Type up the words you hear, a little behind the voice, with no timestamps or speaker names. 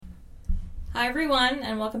Hi, everyone,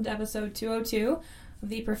 and welcome to episode 202 of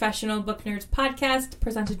the Professional Book Nerds podcast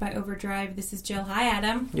presented by Overdrive. This is Jill. Hi,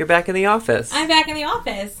 Adam. You're back in the office. I'm back in the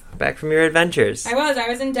office. Back from your adventures. I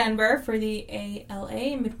was in Denver for the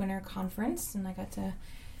ALA Midwinter Conference, and I got to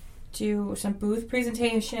do some booth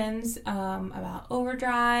presentations about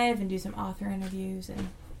Overdrive and do some author interviews, and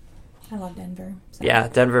I love Denver. So. Yeah,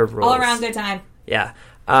 Denver rules. All around good time. Yeah.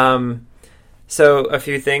 So a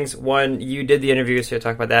few things. One, you did the interview, so we'll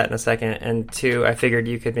talk about that in a second. And two, I figured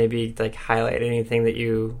you could maybe highlight anything that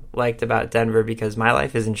you liked about Denver, because my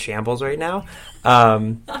life is in shambles right now.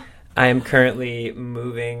 I am currently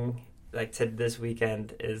moving. To this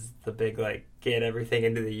weekend is the big get everything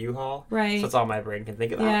into the U-Haul. Right. So it's all my brain can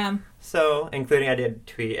think about. Yeah. So, including I did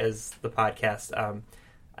tweet as the podcast.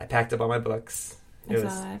 I packed up all my books. It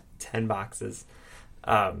was 10 boxes.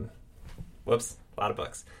 Whoops, a lot of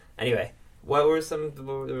books. Anyway, what were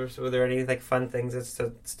were there any fun things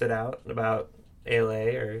that stood out about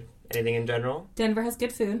ALA or anything in general? Denver has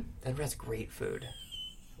good food. Denver has great food.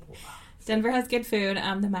 Wow. Denver has good food.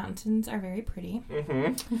 The mountains are very pretty.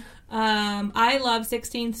 Mm-hmm. I love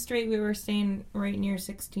 16th Street. We were staying right near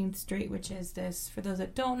 16th Street, which is this, for those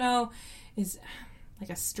that don't know, is like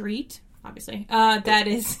a street, obviously. That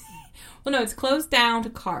is, well, no, it's closed down to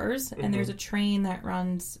cars, and there's a train that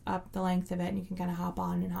runs up the length of it, and you can kind of hop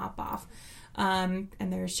on and hop off. And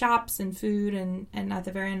there's shops and food, and at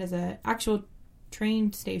the very end is an actual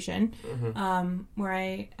train station where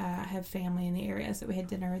I have family in the area, so we had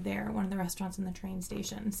dinner there at one of the restaurants in the train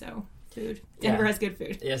station. So food. Denver has good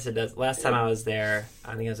food. Yes, it does. Last time I was there,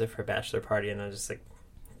 I think I was there for a bachelor party, and I was just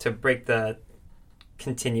to break the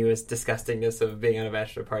continuous disgustingness of being on a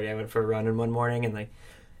bachelor party, I went for a run in one morning, and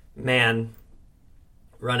man,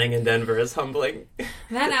 running in Denver is humbling.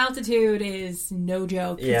 That altitude is no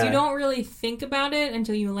joke. Because you don't really think about it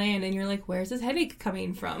until you land, and you're like, where's this headache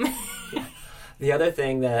coming from? The other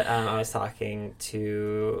thing that I was talking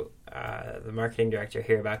to the marketing director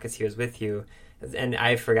here about, because he was with you, and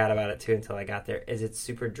I forgot about it too until I got there, is it's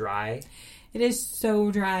super dry. It is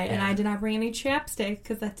so dry, and I did not bring any chapstick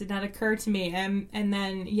because that did not occur to me. And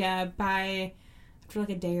then, after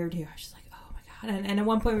a day or two, I was just like, oh my God. And at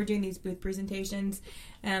one point we were doing these booth presentations,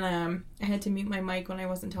 and I had to mute my mic when I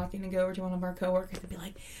wasn't talking and go over to one of our coworkers and be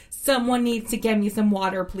like, someone needs to get me some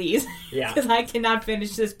water, please. Yeah. Because I cannot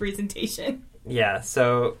finish this presentation. Yeah,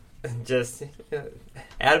 so just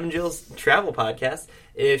Adam and Jill's travel podcast.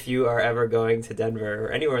 If you are ever going to Denver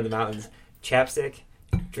or anywhere in the mountains, chapstick,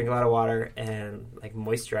 drink a lot of water, and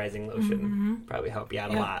moisturizing lotion probably help you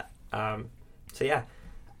out a lot.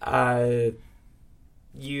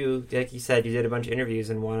 You, like you said, you did a bunch of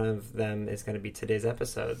interviews, and one of them is going to be today's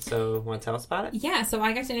episode. So, want to tell us about it? Yeah, so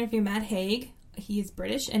I got to interview Matt Haig. He's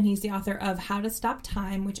British, and he's the author of How to Stop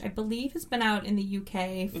Time, which I believe has been out in the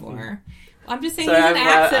UK for... I'm just saying. Sorry, he's an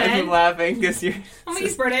accent. I keep laughing because you're...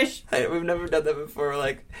 he's British. We've never done that before.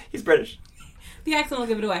 He's British. The accent will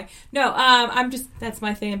give it away. No, that's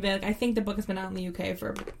my thing. I think the book has been out in the UK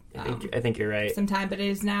for... I think you're right. Some time, but it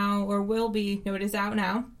is now, or will be... No, it is out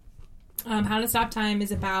now. How to Stop Time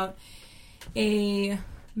is about a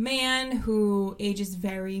man who ages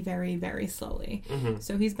very, very, very slowly.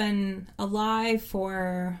 So he's been alive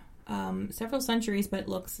for several centuries, but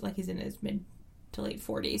looks like he's in his mid to late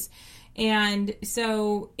 40s. And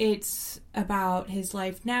so it's about his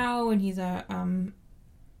life now, and he's a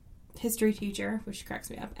history teacher, which cracks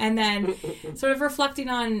me up. And then sort of reflecting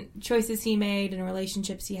on choices he made and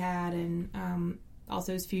relationships he had, and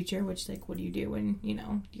also his future, which what do you do when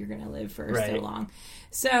you're going to live for so long.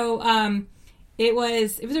 So it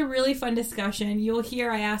was a really fun discussion. You'll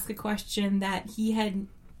hear I ask a question that he had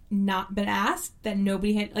not been asked, that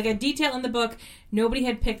nobody had, a detail in the book nobody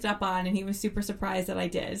had picked up on, and he was super surprised that I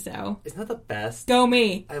did. So isn't that the best? Go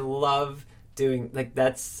me. I love doing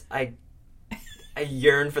that's I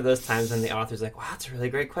yearn for those times when the author's like, wow, that's a really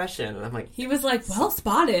great question, and I'm like, he was like, well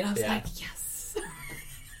spotted. I was like, yes.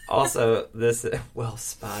 Also, this well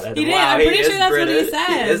spotted. He did. Wow, I'm pretty sure that's British. what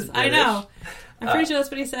he says. I know. I'm pretty sure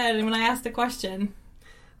that's what he said. And when I asked the question.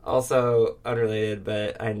 Also, unrelated,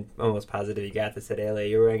 but I'm almost positive you got this at ALA.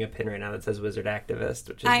 You're wearing a pin right now that says Wizard Activist,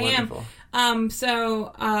 which is wonderful. I am.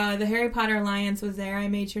 So the Harry Potter Alliance was there. I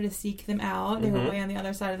made sure to seek them out. They were way on the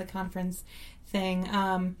other side of the conference thing.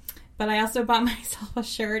 But I also bought myself a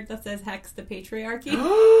shirt that says Hex the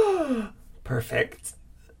Patriarchy. Perfect.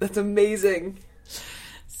 That's amazing.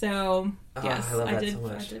 So, yes, I did so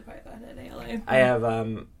much. I did buy that at ALA. I have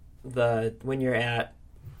when you're at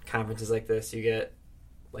conferences like this, you get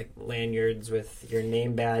like lanyards with your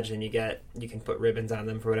name badge, and you can put ribbons on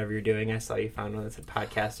them for whatever you're doing. I saw you found one that said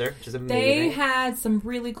podcaster, which is amazing. They had some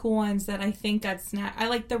really cool ones that I think got snapped. I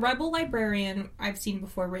like the Rebel Librarian I've seen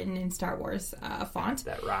before written in Star Wars font.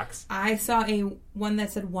 That rocks. I saw one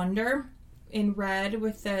that said Wonder in red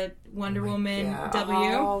with the Wonder Woman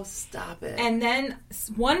W. Oh, stop it. And then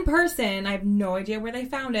one person, I have no idea where they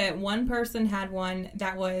found it, one person had one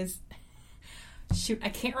that was... Shoot, I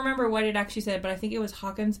can't remember what it actually said, but I think it was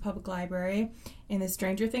Hawkins Public Library in the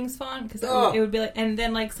Stranger Things font, because it would be like, and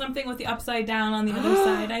then like something with the upside down on the other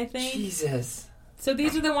side, I think. Jesus. So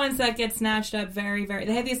these are the ones that get snatched up very, very...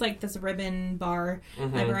 They have these like this ribbon bar.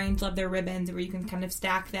 Librarians love their ribbons where you can kind of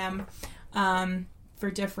stack them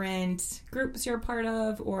for different groups you're a part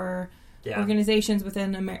of or organizations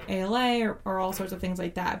within ALA or all sorts of things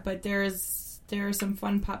like that. But there are some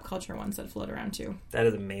fun pop culture ones that float around too. That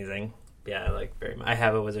is amazing. Yeah, I like very much. I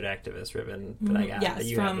have a Wizard Activist ribbon that I got. Yes,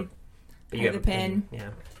 you from have the pin.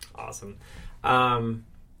 Yeah, awesome.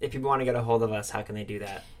 If people want to get a hold of us, how can they do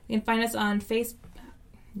that? You can find us on not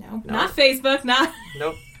Facebook,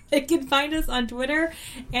 Nope. They can find us on Twitter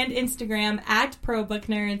and Instagram at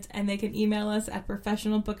ProBookNerds, and they can email us at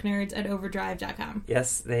professionalbooknerds@overdrive.com.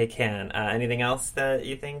 Yes, they can. Anything else that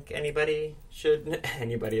you think everybody should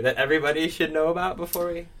know about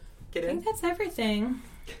before we get in? I think that's everything.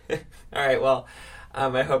 All right, well,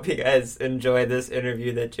 I hope you guys enjoyed this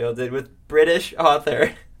interview that Jill did with British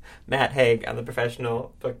author Matt Haig on the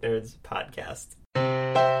Professional Book Nerds podcast.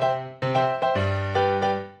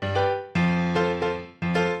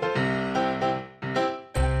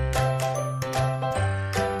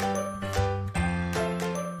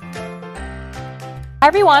 Hi,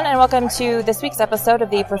 everyone, and welcome to this week's episode of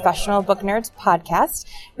the Professional Book Nerds podcast.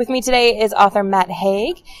 With me today is author Matt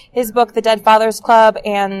Haig. His book, The Dead Fathers Club,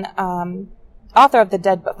 and author of The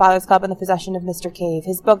Dead Fathers Club and the Possession of Mr. Cave.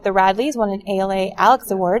 His book, The Radleys, won an ALA Alex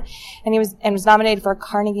Award, and was nominated for a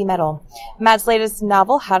Carnegie Medal. Matt's latest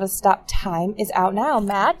novel, How to Stop Time, is out now.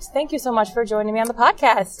 Matt, thank you so much for joining me on the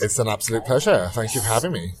podcast. It's an absolute pleasure. Thank you for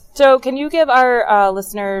having me. So, can you give our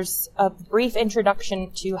listeners a brief introduction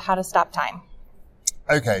to How to Stop Time?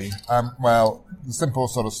 Okay, well, the simple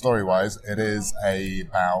sort of story-wise, it is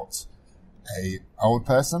about a old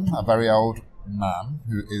person, a very old man,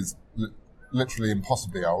 who is literally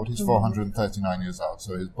impossibly old. He's 439 years old,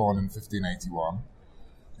 so he was born in 1581.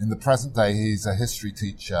 In the present day, he's a history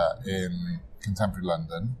teacher in contemporary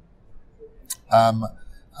London.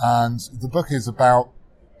 And the book is about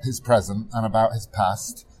his present and about his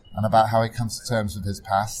past and about how he comes to terms with his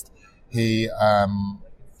past.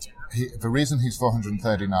 The reason he's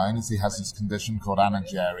 439 is he has this condition called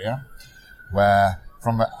anageria, where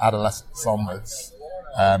from adolescence onwards,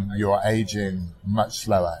 you are aging much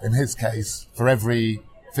slower. In his case, for every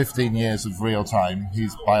 15 years of real time,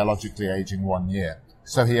 he's biologically aging 1 year.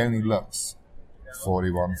 So he only looks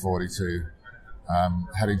 41, 42,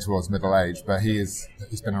 heading towards middle age, but he's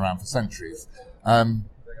been around for centuries.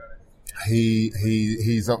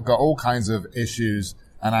 He's got all kinds of issues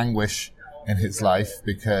and anguish in his life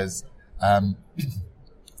because the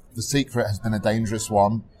secret has been a dangerous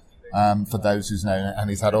one for those who's known it, and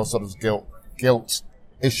he's had all sorts of guilt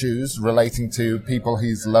issues relating to people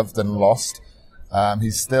he's loved and lost.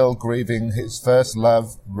 He's still grieving his first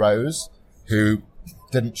love, Rose, who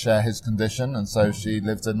didn't share his condition, and so she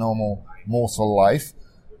lived a normal mortal life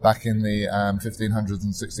back in the 1500s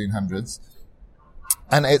and 1600s.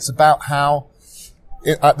 And it's about how,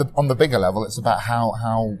 on the bigger level, it's about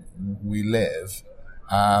how we live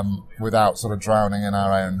without sort of drowning in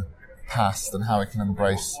our own past and how we can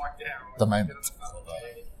embrace the moment.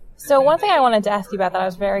 So one thing I wanted to ask you about that I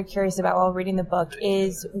was very curious about while reading the book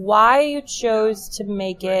is why you chose to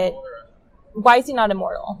make it, why is he not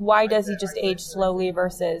immortal? Why does he just age slowly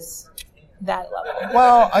versus that level?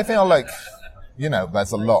 Well, I feel like,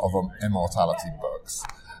 there's a lot of immortality books.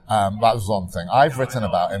 That was one thing. I've written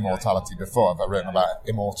about immortality before. I've written about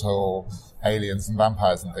immortal aliens and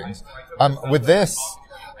vampires and things. With this,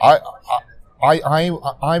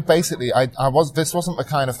 this wasn't the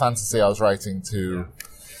kind of fantasy I was writing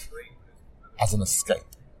as an escape.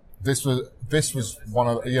 This was one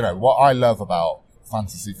of, what I love about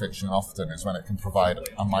fantasy fiction often is when it can provide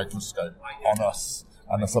a microscope on us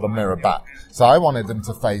and a sort of mirror back. So I wanted them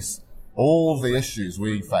to face all the issues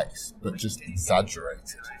we face, but just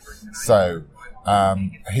exaggerated. So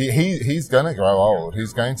he's going to grow old.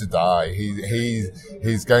 He's going to die.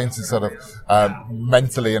 He's going to sort of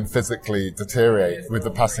mentally and physically deteriorate with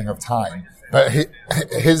the passing of time. But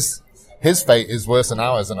his fate is worse than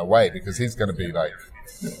ours in a way, because he's going to be in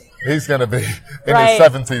his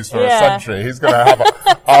 70s for a century. He's going to have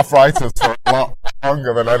arthritis for a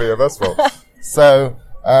longer than any of us will. So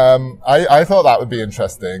I thought that would be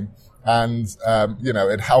interesting, and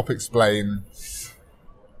it'd help explain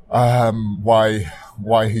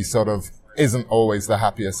why he sort of isn't always the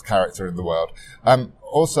happiest character in the world.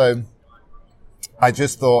 Also, I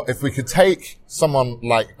just thought if we could take someone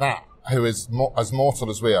like that, who is as mortal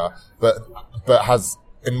as we are, but has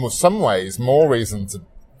in some ways more reason to,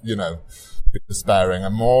 be despairing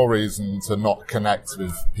and more reason to not connect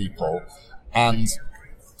with people, and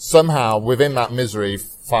somehow within that misery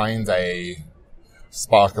find a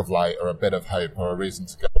spark of light or a bit of hope or a reason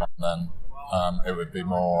to go on, then it would be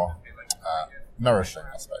more nourishing,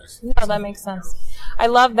 I suppose. No, that makes sense. I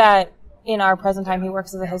love that in our present time he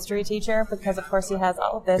works as a history teacher, because of course he has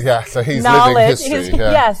all of this so he's knowledge. living history.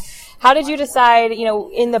 Yes. How did you decide,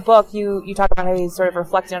 in the book you talk about how he's sort of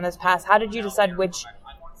reflecting on his past. How did you decide which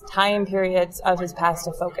time periods of his past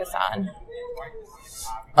to focus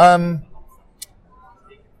on?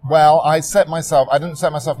 Well, I didn't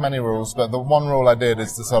set myself many rules, but the one rule I did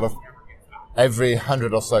is to sort of every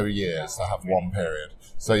 100 or so years to have one period.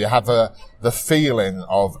 So you have the feeling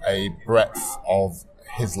of a breadth of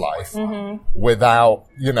his life without,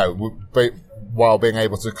 while being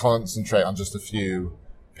able to concentrate on just a few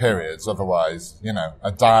periods. Otherwise,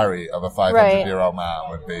 a diary of a 500-year-old man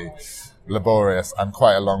would be laborious and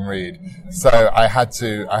quite a long read. So I had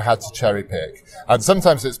to cherry pick. And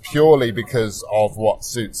sometimes it's purely because of what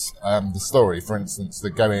suits the story. For instance,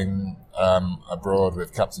 the going abroad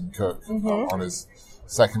with Captain Cook on his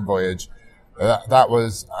second voyage. That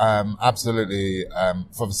was absolutely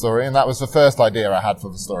for the story, and that was the first idea I had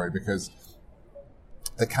for the story, because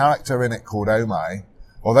the character in it called Omai,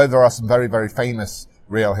 although there are some very, very famous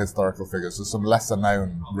real historical figures, there's some lesser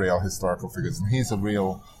known real historical figures, and he's a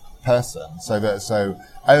real person. So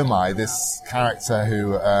Omai, this character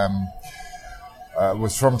who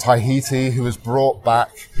was from Tahiti, who was brought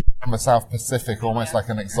back from the South Pacific almost like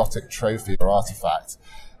an exotic trophy or artifact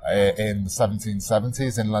in the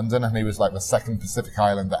 1770s in London, and he was like the second Pacific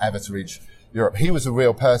islander ever to reach Europe. He was a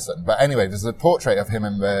real person. But anyway, there's a portrait of him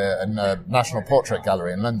in the National Portrait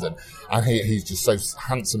Gallery in London, and he's just so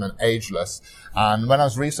handsome and ageless. And when I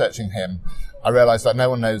was researching him, I realized that no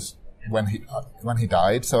one knows when he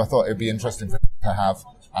died, so I thought it'd be interesting for him to have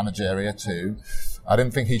Anageria too. I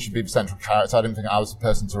didn't think he should be the central character. I didn't think I was the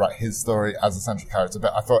person to write his story as a central character,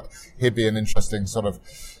 but I thought he'd be an interesting sort of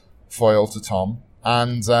foil to Tom.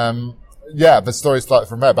 And the story started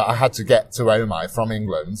from there, but I had to get to Omai from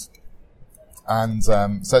England. And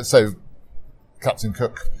so Captain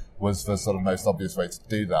Cook was the sort of most obvious way to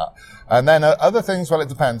do that. And then other things, well, it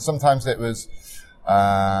depends. Sometimes it was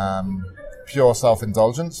pure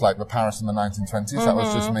self-indulgence, like the Paris in the 1920s. That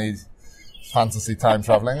was just me fantasy time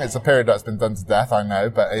traveling. It's a period that's been done to death, I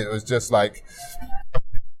know, but it was just like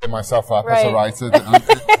myself up as a writer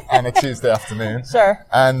on a Tuesday afternoon. Sure.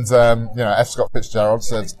 And, F. Scott Fitzgerald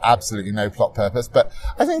serves absolutely no plot purpose, but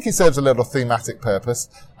I think he serves a little thematic purpose,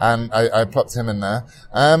 and I plopped him in there.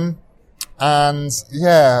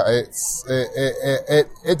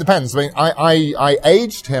 It depends. I mean, I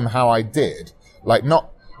aged him how I did.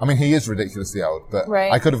 He is ridiculously old, but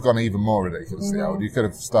I could have gone even more ridiculously old. You could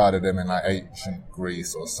have started him in like ancient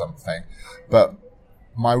Greece or something. But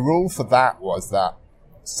my rule for that was that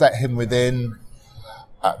set him within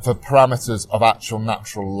the parameters of actual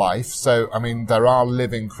natural life. So, I mean, there are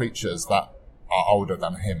living creatures that are older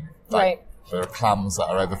than him. There are clams that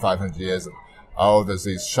are over 500 years old. There's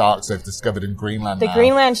these sharks they've discovered in Greenland now.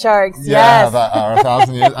 Greenland sharks, yeah, that are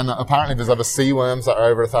 1,000 years. And apparently there's other sea worms that are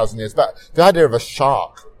over 1,000 years. But the idea of a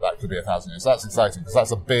shark that could be 1,000 years, that's exciting, because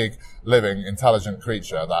that's a big, living, intelligent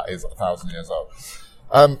creature that is 1,000 years old.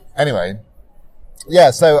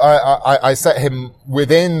 So I set him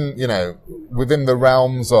within the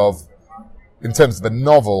realms of, in terms of the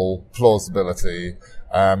novel plausibility,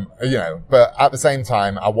 but at the same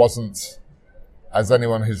time, I wasn't, as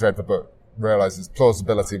anyone who's read the book realizes,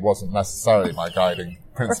 plausibility wasn't necessarily my guiding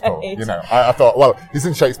principle. I thought, well, he's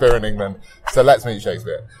in Shakespeare in England, so let's meet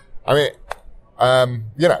Shakespeare. I mean,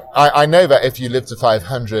 I know that if you lived to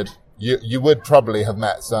 500, you would probably have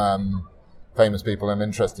met some famous people and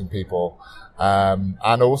interesting people. And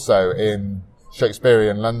also in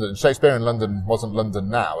Shakespearean London. Shakespearean London wasn't London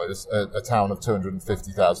now. It was a town of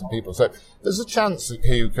 250,000 people. So there's a chance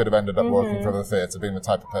he could have ended up working for the theatre, being the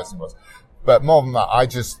type of person he was. But more than that, I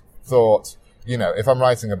just thought, if I'm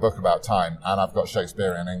writing a book about time and I've got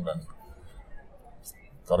Shakespeare in England,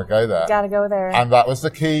 gotta go there. Gotta go there. And that was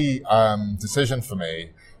the key decision for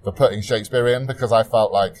me, for putting Shakespeare in, because I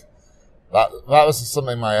felt like that was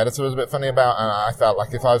something my editor was a bit funny about, and I felt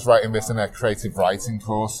like if I was writing this in a creative writing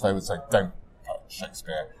course, they would say, don't put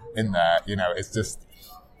Shakespeare in there. You know, it's just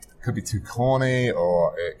could be too corny,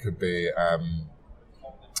 or it could be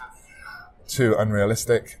too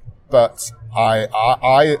unrealistic. But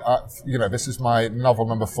I you know, this is my novel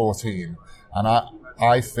number 14, and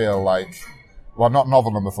I feel like, well, not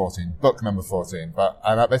novel number 14, book number 14,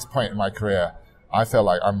 and at this point in my career, I feel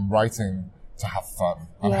like I'm writing to have fun,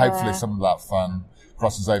 and hopefully some of that fun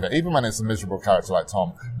crosses over. Even when it's a miserable character like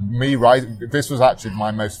Tom, this was actually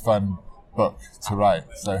my most fun book to write.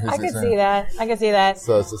 So I could see that.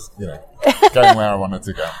 So it's just, you know, going where I wanted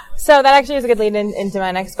to go. So that actually is a good lead into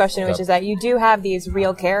my next question, which is that you do have these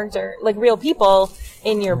real character, like real people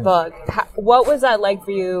in your book. What was that like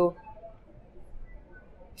for you,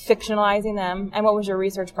 fictionalizing them, and what was your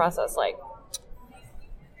research process like?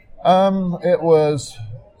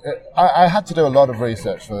 I had to do a lot of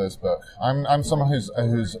research for this book. I'm someone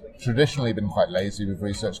who's traditionally been quite lazy with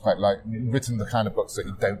research, written the kind of books that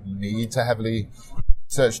you don't need to heavily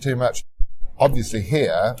research too much. Obviously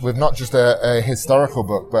here, with not just a historical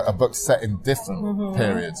book, but a book set in different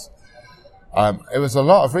periods, it was a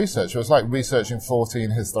lot of research. It was like researching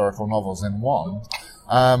 14 historical novels in one.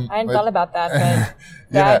 I hadn't thought about that,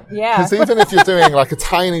 but because even if you're doing like a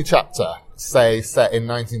tiny chapter, say set in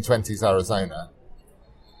 1920s Arizona,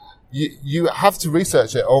 you have to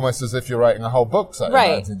research it almost as if you're writing a whole book set in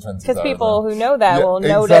 1920s. Because people who know that will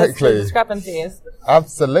notice the discrepancies.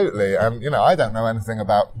 Absolutely. You know, I don't know anything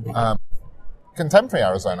about contemporary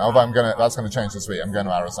Arizona, although that's going to change this week. I'm going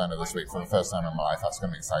to Arizona this week for the first time in my life. That's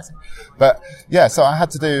going to be exciting. But yeah, so I had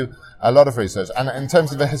to do a lot of research. And in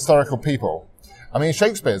terms of the historical people, I mean,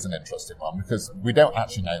 Shakespeare's an interesting one because we don't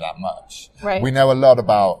actually know that much. Right. We know a lot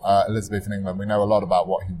about Elizabethan England. We know a lot about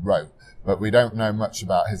what he wrote, but we don't know much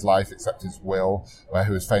about his life except his will, where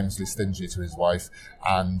he was famously stingy to his wife,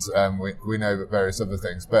 and we know various other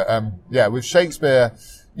things. But yeah, with Shakespeare,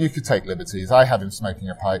 you could take liberties. I had him smoking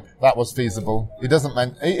a pipe. That was feasible. He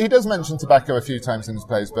does mention tobacco a few times in his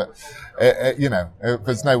plays, but you know,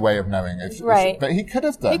 there's no way of knowing if. Right. But he could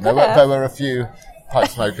have done. There were a few pipe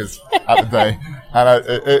smokers at the day,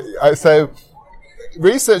 and so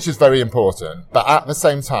research is very important. But at the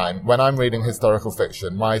same time, when I'm reading historical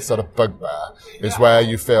fiction, my sort of bugbear is where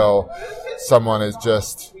you feel someone is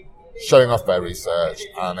just showing off their research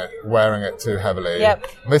and wearing it too heavily. Yep.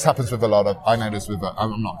 And this happens with a lot of, I know this with,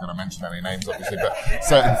 I'm not going to mention any names obviously, but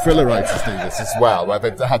certain thriller writers do this as well, where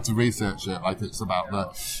they've had to research it like it's about the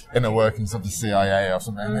inner workings of the CIA or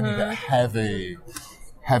something, and then you get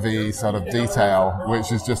heavy sort of detail,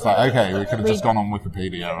 which is just like, okay, we could have just gone on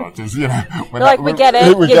Wikipedia or just, you know. We get it.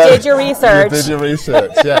 You did your research. You did your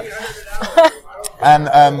research, yeah.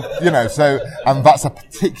 And, you know, so, and that's a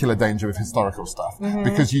particular danger with historical stuff,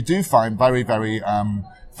 because you do find very, very,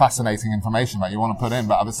 fascinating information that you want to put in,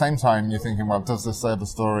 but at the same time, you're thinking, well, does this serve the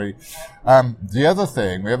story? The other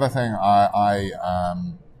thing I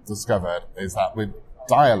discovered is that with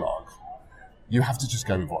dialogue, you have to just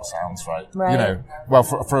go with what sounds right. You know, well,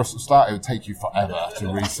 for a start, it would take you forever to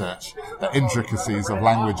research the intricacies of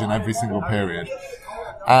language in every single period.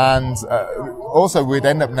 And also, we'd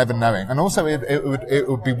end up never knowing. And also, it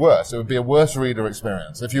would be worse. It would be a worse reader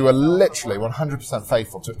experience. If you were literally 100%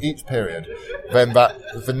 faithful to each period, then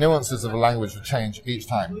the nuances of the language would change each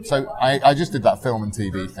time. So I just did that film and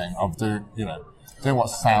TV thing of doing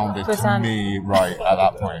what sounded to me right at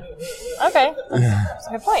that point. Okay. That's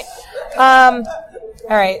a good point.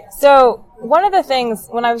 All right. So one of the things,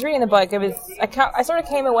 when I was reading the book, I sort of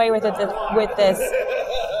came away with this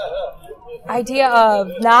idea of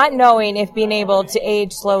not knowing if being able to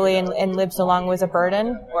age slowly and live so long was a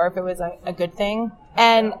burden or if it was a good thing.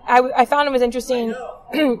 And I found it was interesting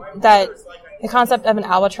that the concept of an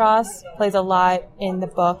albatross plays a lot in the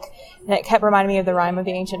book, and it kept reminding me of the rhyme of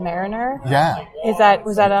the Ancient Mariner. Yeah.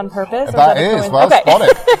 Was that on purpose? That is. Well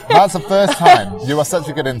spotted. That's the first time. You are such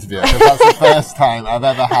a good interviewer, because that's the first time I've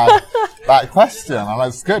ever had that question. And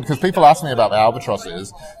that's good, because people ask me about the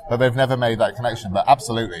albatrosses, but they've never made that connection. But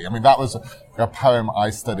absolutely. I mean, that was a poem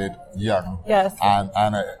I studied young. Yes. And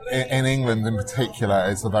in England in particular,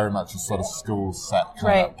 it's very much a sort of school set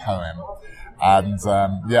kind of poem. And,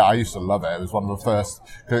 yeah, I used to love it. It was one of the first,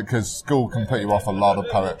 because school can put you off a lot of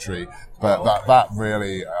poetry, but that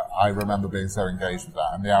really, I remember being so engaged with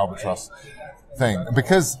that, and the albatross thing,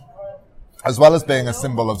 because as well as being a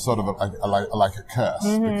symbol of sort of like a curse,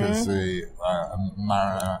 because the,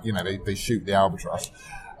 mariner, you know, they shoot the albatross,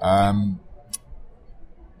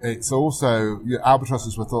 it's also,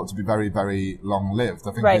 albatrosses were thought to be very, very long-lived.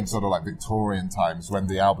 I think in sort of like Victorian times, when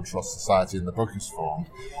the Albatross Society in the book is formed,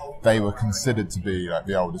 they were considered to be like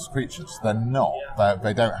the oldest creatures. They're not.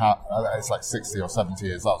 They don't have, it's like 60 or 70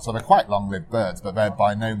 years old. So they're quite long-lived birds, but they're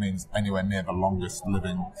by no means anywhere near the longest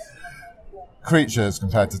living creatures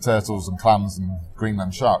compared to turtles and clams and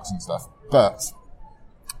Greenland sharks and stuff. But,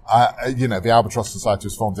 the Albatross Society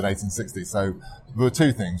was formed in 1860, so there were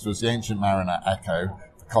two things. There was the Ancient Mariner Echo,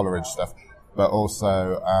 Coleridge stuff, but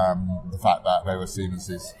also the fact that they were seen as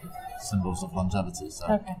these symbols of longevity.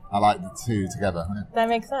 So I like the two together. That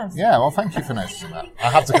makes sense. Yeah, well, thank you for noticing that. I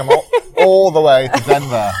have to come all the way to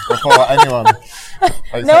Denver before anyone...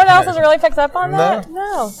 No one else has really picked up on that?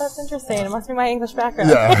 No, that's interesting. It must be my English background.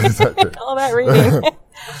 Yeah, exactly. All that reading.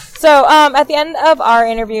 So at the end of our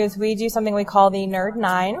interviews, we do something we call the Nerd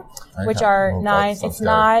 9, which are 9... It's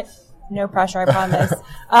not... No pressure, I promise.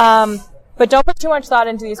 But don't put too much thought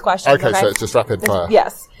into these questions. Okay, so it's just rapid fire.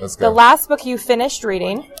 Yes. Let's go. The last book you finished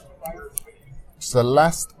reading.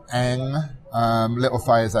 Celeste Ng, Little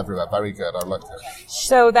Fires Everywhere. Very good. I liked it.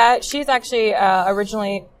 So she's actually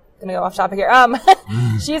originally, going to go off topic here.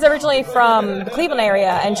 She's originally from the Cleveland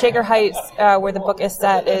area, and Shaker Heights, where the book is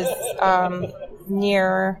set, is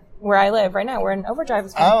near where I live right now. We're in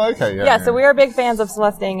Overdrive. Oh, okay. Yeah, so we are big fans of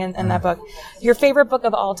Celeste Ng and that book. Your favorite book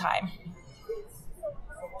of all time?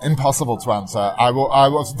 Impossible to answer. I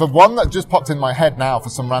was the one that just popped in my head now for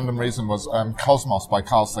some random reason was Cosmos by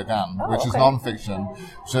Carl Sagan, which is non-fiction,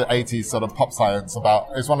 which is 80s sort of pop science about.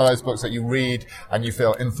 It's one of those books that you read and you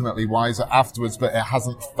feel infinitely wiser afterwards, but it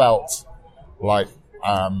hasn't felt like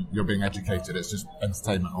you're being educated. It's just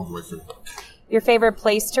entertainment all the way through. Your favorite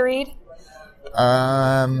place to read?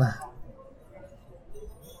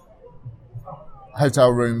 Hotel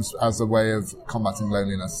rooms as a way of combating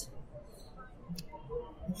loneliness.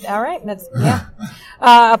 All right.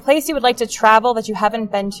 A place you would like to travel that you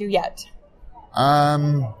haven't been to yet?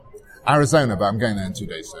 Arizona, but I'm going there in 2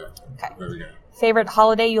 days, so there we go. Favorite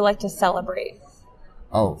holiday you like to celebrate?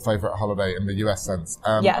 Oh, favorite holiday in the US sense.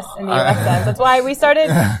 Yes, in the US sense. That's why we started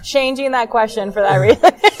changing that question for that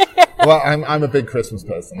reason. Well, I'm a big Christmas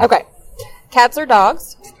person. Okay. Cats or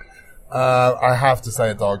dogs? I have to say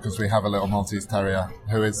a dog because we have a little Maltese Terrier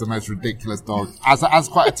who is the most ridiculous dog. As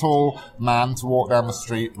quite a tall man to walk down the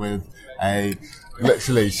street with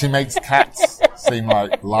literally, she makes cats seem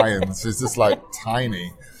like lions. She's just like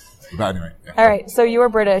tiny. But anyway. Yeah. All right. So you are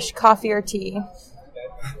British. Coffee or tea?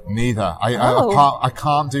 Neither. I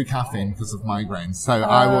can't do caffeine because of migraines. So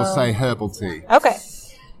I will say herbal tea. Okay.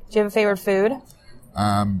 Do you have a favorite food?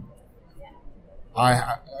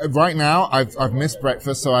 Right now I've missed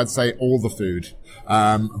breakfast, so I'd say all the food.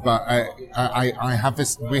 But I have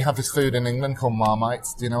this. We have this food in England called Marmite.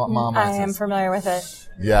 Do you know what Marmite is? I am familiar with it.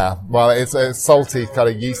 Yeah. Well, it's a salty kind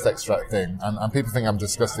of yeast extract thing, and people think I'm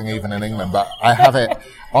disgusting even in England, but I have it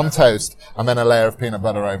on toast and then a layer of peanut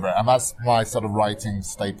butter over it, and that's my sort of writing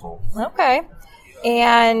staple. Okay.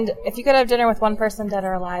 And if you could have dinner with one person, dead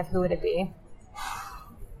or alive, who would it be?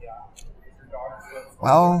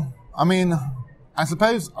 Well, I mean, I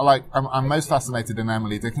suppose, I'm most fascinated in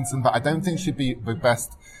Emily Dickinson, but I don't think she'd be the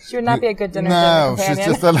best. She would not be a good dinner companion. No, she's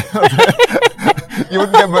just a little bit. You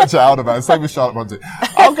wouldn't get much out of her. Same with Charlotte Bronte.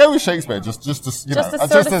 I'll go with Shakespeare, just to see. Yeah,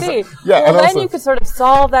 well, then you could sort of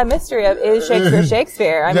solve that mystery of is Shakespeare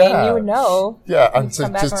Shakespeare. I mean, you would know. Yeah, and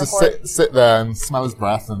just to sit there and smell his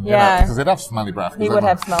breath, and because he'd have smelly breath. He would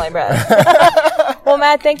have smelly breath. Well,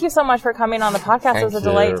 Matt, thank you so much for coming on the podcast. It was a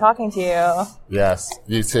delight talking to you. Yes,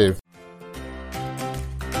 you too.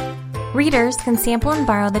 Readers can sample and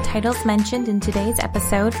borrow the titles mentioned in today's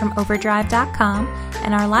episode from Overdrive.com,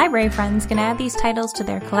 and our library friends can add these titles to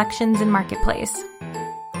their collections and marketplace.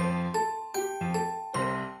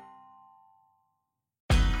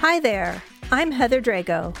 Hi there, I'm Heather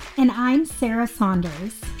Drago. And I'm Sarah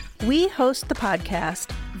Saunders. We host the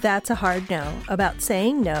podcast, That's a Hard No, about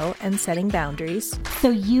saying no and setting boundaries. So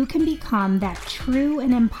you can become that true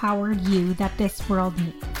and empowered you that this world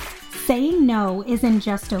needs. Saying no isn't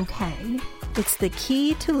just okay. It's the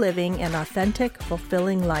key to living an authentic,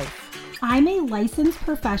 fulfilling life. I'm a licensed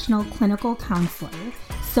professional clinical counselor,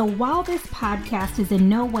 so while this podcast is in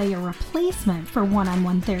no way a replacement for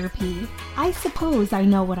one-on-one therapy, I suppose I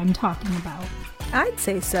know what I'm talking about. I'd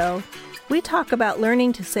say so. We talk about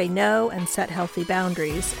learning to say no and set healthy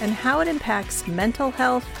boundaries and how it impacts mental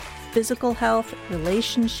health, physical health,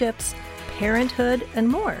 relationships, parenthood, and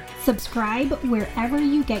more. Subscribe wherever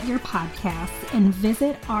you get your podcasts and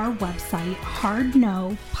visit our website,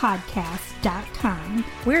 hardnopodcast.com.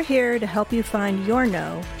 We're here to help you find your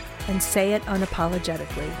no and say it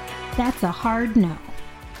unapologetically. That's a hard no.